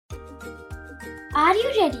Are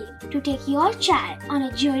you ready to take your child on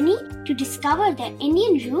a journey to discover their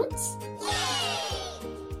Indian roots?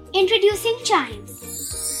 Introducing Chimes,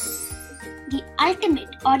 the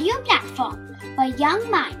ultimate audio platform for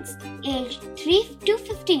young minds aged 3 to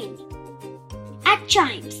 15. At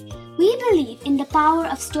Chimes, we believe in the power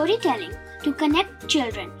of storytelling to connect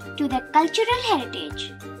children to their cultural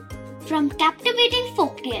heritage. From captivating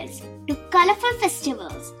folktales to colorful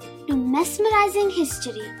festivals to mesmerizing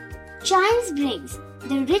history, Chimes brings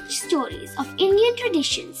the rich stories of Indian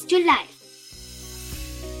traditions to life.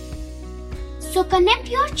 So connect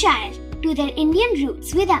your child to their Indian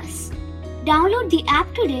roots with us. Download the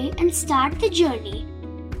app today and start the journey.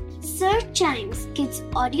 Search Chimes Kids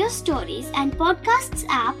Audio Stories and Podcasts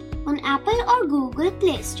app on Apple or Google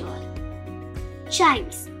Play Store.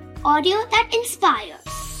 Chimes, audio that inspires.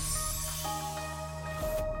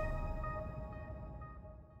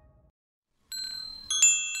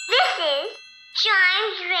 This is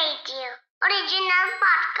Chimes Radio, original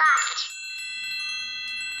podcast.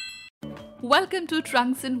 Welcome to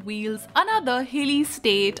Trunks and Wheels, another hilly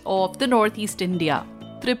state of the Northeast India,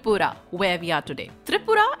 Tripura, where we are today.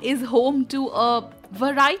 Tripura is home to a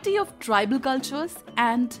variety of tribal cultures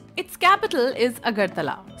and its capital is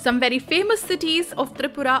Agartala. Some very famous cities of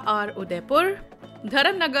Tripura are Udaipur,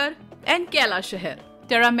 Dharamnagar and Kailasahar.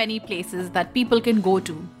 There are many places that people can go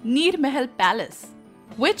to. Neer Mahal Palace,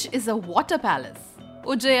 which is a water palace.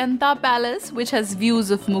 Ujjayanta Palace, which has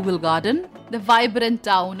views of Mughal Garden, the vibrant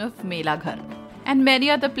town of Melaghar, and many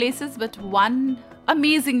other places, but one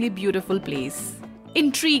amazingly beautiful place,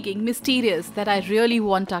 intriguing, mysterious, that I really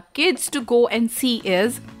want our kids to go and see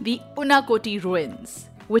is the Unakoti ruins,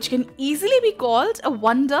 which can easily be called a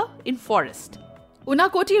wonder in forest.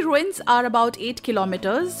 Unakoti ruins are about 8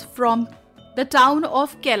 kilometers from the town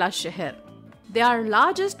of Kailasahar. They are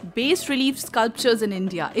largest bas relief sculptures in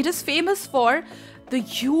India. It is famous for the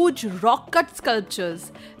huge rock-cut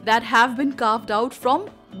sculptures that have been carved out from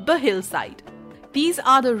the hillside. These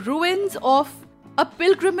are the ruins of a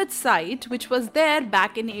pilgrimage site which was there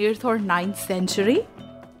back in 8th or 9th century.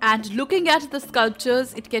 And looking at the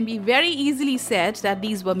sculptures, it can be very easily said that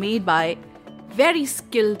these were made by very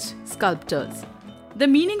skilled sculptors. The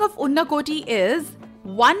meaning of Unakoti is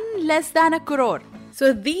one less than a crore.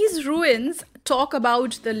 So these ruins talk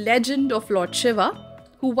about the legend of Lord Shiva,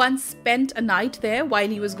 who once spent a night there while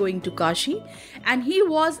he was going to Kashi, and he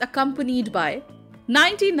was accompanied by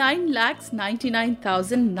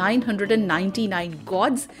 99,99,999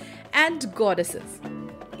 gods and goddesses.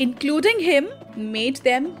 Including him made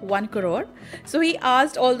them 1 crore. So he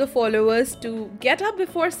asked all the followers to get up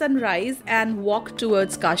before sunrise and walk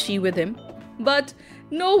towards Kashi with him. But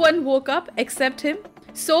no one woke up except him.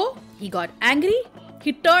 So he got angry.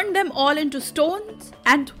 He turned them all into stones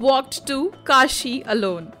and walked to Kashi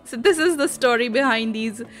alone. So this is the story behind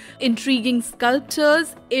these intriguing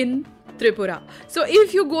sculptures in Tripura. So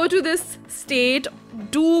if you go to this state,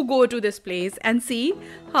 do go to this place and see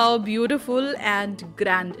how beautiful and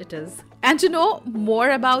grand it is. And to know more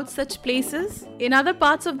about such places in other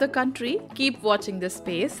parts of the country, keep watching this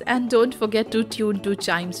space and don't forget to tune to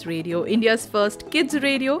Chimes Radio, India's first kids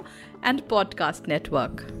radio and podcast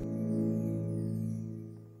network.